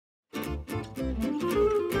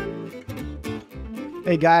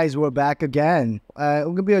Hey guys, we're back again. We're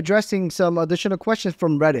going to be addressing some additional questions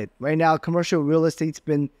from Reddit. Right now, commercial real estate's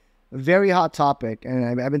been a very hot topic,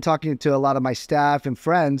 and I've been talking to a lot of my staff and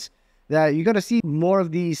friends that you're going to see more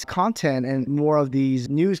of these content and more of these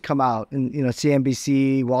news come out in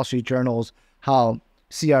CNBC, Wall Street Journals, how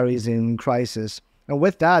CRE is in crisis. And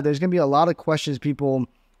with that, there's going to be a lot of questions people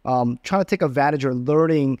trying to take advantage or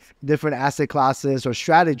learning different asset classes or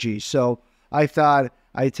strategies. So I thought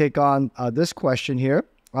I take on this question here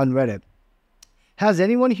on Reddit. Has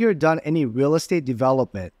anyone here done any real estate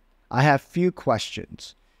development? I have few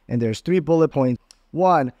questions, and there's 3 bullet points.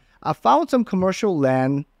 1, I found some commercial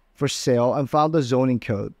land for sale and found the zoning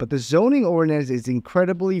code, but the zoning ordinance is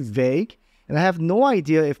incredibly vague, and I have no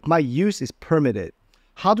idea if my use is permitted.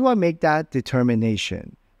 How do I make that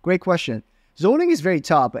determination? Great question. Zoning is very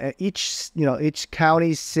tough. Each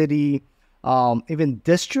county, city, even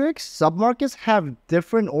districts, submarkets have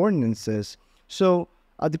different ordinances. So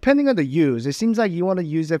depending on the use, it seems like you want to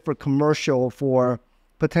use it for commercial, for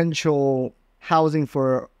potential housing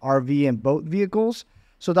for RV and boat vehicles.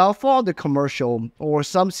 So that'll fall under commercial, or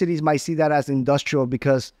some cities might see that as industrial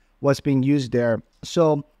because what's being used there.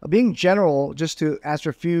 So being general, just to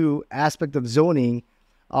answer a few aspects of zoning,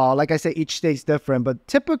 like I said, each state's different, but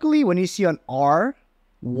typically when you see an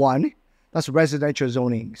R1, that's residential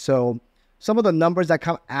zoning. So some of the numbers that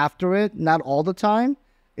come after it, not all the time,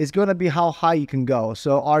 is going to be how high you can go.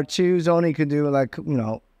 So R2 zoning, you can do like, a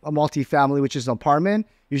multifamily, which is an apartment.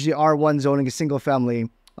 Usually R1 zoning is single family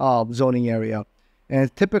zoning area.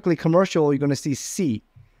 And typically commercial, you're going to see C,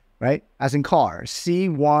 right? As in car,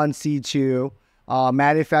 C1, C2,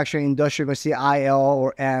 manufacturing, industrial, you're going to see IL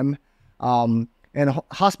or M. And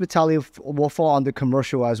hospitality will fall under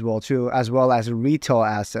commercial as well, too, as well as retail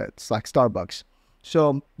assets like Starbucks.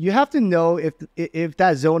 So you have to know if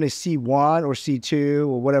that zone is C1 or C2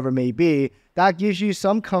 or whatever it may be. That gives you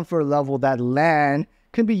some comfort level that land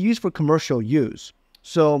can be used for commercial use.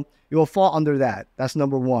 So it will fall under that. That's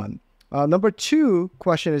number 1. Number 2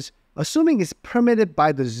 question is, assuming it's permitted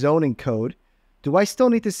by the zoning code, do I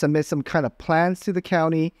still need to submit some kind of plans to the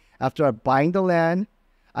county after I'm buying the land?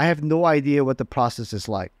 I have no idea what the process is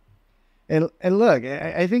like. And look,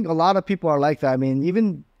 I think a lot of people are like that. I mean,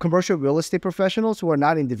 even commercial real estate professionals who are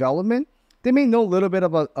not in development, they may know a little bit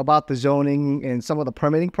about the zoning and some of the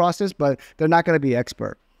permitting process, but they're not going to be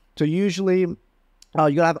expert. So usually you're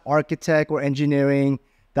going to have architect or engineering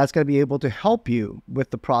that's going to be able to help you with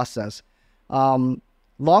the process. Long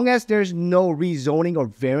as there's no rezoning or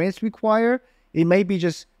variance required, it may be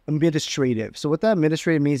just administrative. So what that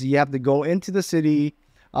administrative means, you have to go into the city,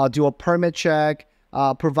 do a permit check,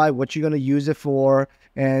 provide what you're going to use it for,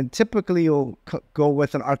 and typically you'll go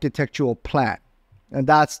with an architectural plan, and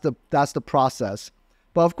that's the process.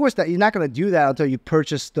 But of course, that you're not going to do that until you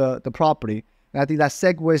purchase the property. And I think that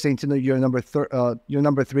segues into your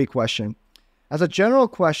number 3 question. As a general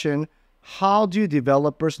question, how do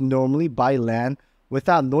developers normally buy land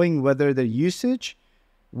without knowing whether the usage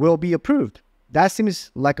will be approved? That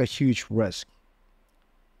seems like a huge risk.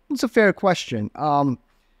 It's a fair question.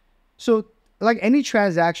 So like any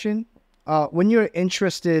transaction, when you're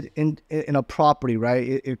interested in a property,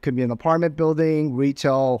 right? It could be an apartment building,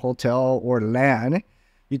 retail, hotel, or land.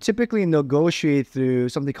 You typically negotiate through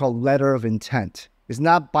something called letter of intent. It's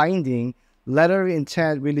not binding. Letter of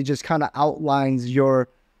intent really just kind of outlines your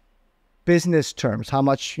business terms, how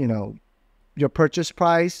much, your purchase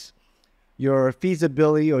price, your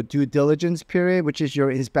feasibility or due diligence period, which is your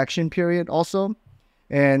inspection period also.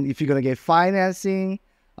 And if you're going to get financing,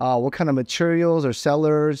 what kind of materials or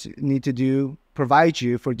sellers need to provide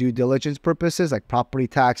you for due diligence purposes, like property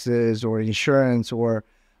taxes or insurance or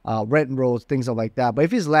rent rolls, things like that. But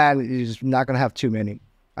if it's land, you're just not going to have too many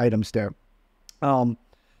items there.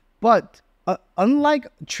 But unlike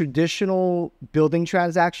traditional building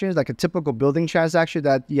transactions, like a typical building transaction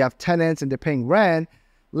that you have tenants and they're paying rent,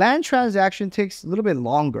 land transaction takes a little bit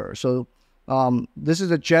longer. So this is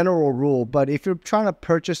a general rule. But if you're trying to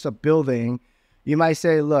purchase a building, you might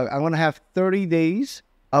say, look, I want to have 30 days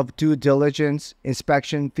of due diligence,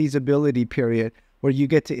 inspection, feasibility period, where you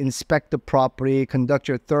get to inspect the property, conduct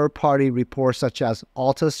your third-party reports such as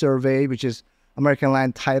ALTA survey, which is American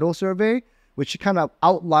Land Title Survey, which kind of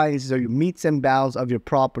outlines the meets and bounds of your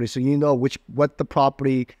property. So you know what the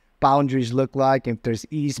property boundaries look like, if there's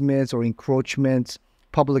easements or encroachments,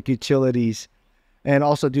 public utilities, and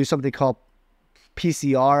also do something called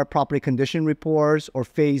PCR, property condition reports, or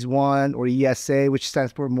phase 1 or ESA, which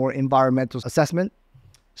stands for more environmental assessment.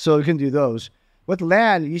 So you can do those. With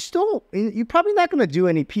land, you're probably not going to do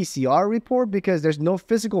any PCR report because there's no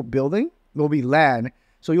physical building. It will be land.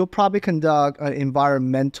 So you'll probably conduct an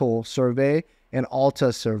environmental survey and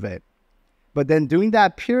Alta survey. But then during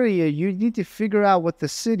that period, you need to figure out with the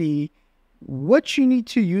city what you need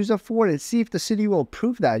to use it for and see if the city will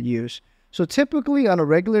approve that use. So typically on a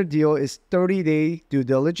regular deal is 30-day due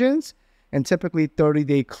diligence and typically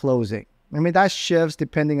 30-day closing. I mean, that shifts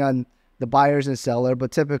depending on the buyers and seller,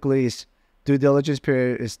 but typically due diligence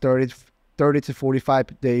period is 30 to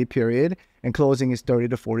 45-day period and closing is 30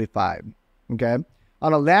 to 45. Okay.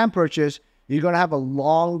 On a land purchase, you're going to have a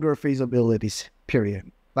longer feasibility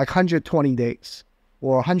period, like 120 days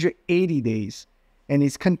or 180 days. And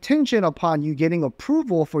it's contingent upon you getting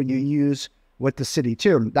approval for your use with the city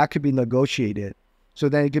too. That could be negotiated. So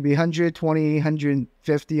then it could be 120,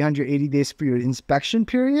 150, 180 days for your inspection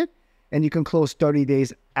period. And you can close 30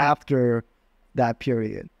 days after that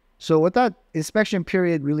period. So what that inspection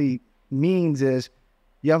period really means is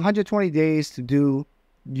you have 120 days to do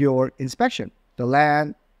your inspection, the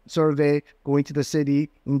land survey, going to the city,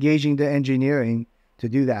 engaging the engineering to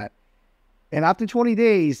do that. And after 20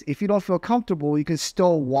 days, if you don't feel comfortable, you can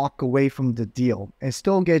still walk away from the deal and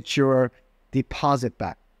still get your deposit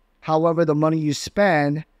back. However, the money you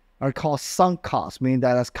spend are called sunk costs, meaning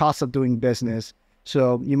that as cost of doing business.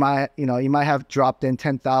 So you might have dropped in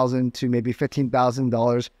 $10,000 to maybe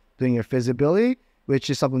 $15,000 doing your feasibility, which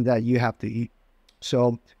is something that you have to eat.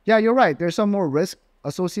 So yeah, you're right. There's some more risk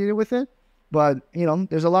associated with it, but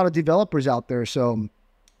there's a lot of developers out there. So,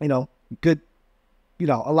 a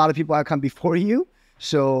lot of people have come before you.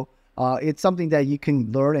 So it's something that you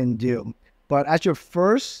can learn and do. But as your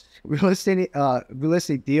first real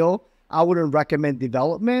estate deal, I wouldn't recommend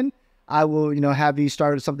development. I will, have you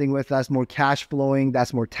start something with that's more cash flowing,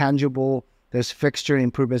 that's more tangible. There's fixture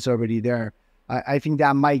improvements already there. I think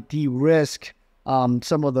that might de-risk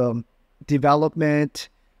some of the development,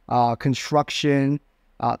 construction,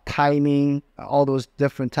 timing, all those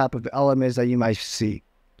different type of elements that you might see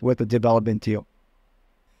with a development deal.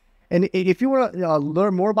 And if you want to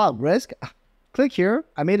learn more about risk, click here.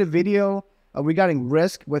 I made a video regarding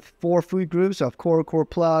risk with 4 food groups of core, core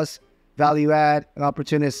plus, value add, and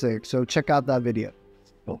opportunistic. So check out that video.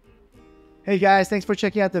 Cool. Hey guys, thanks for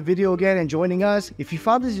checking out the video again and joining us. If you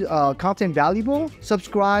found this content valuable,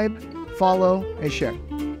 subscribe, follow, and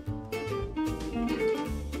share.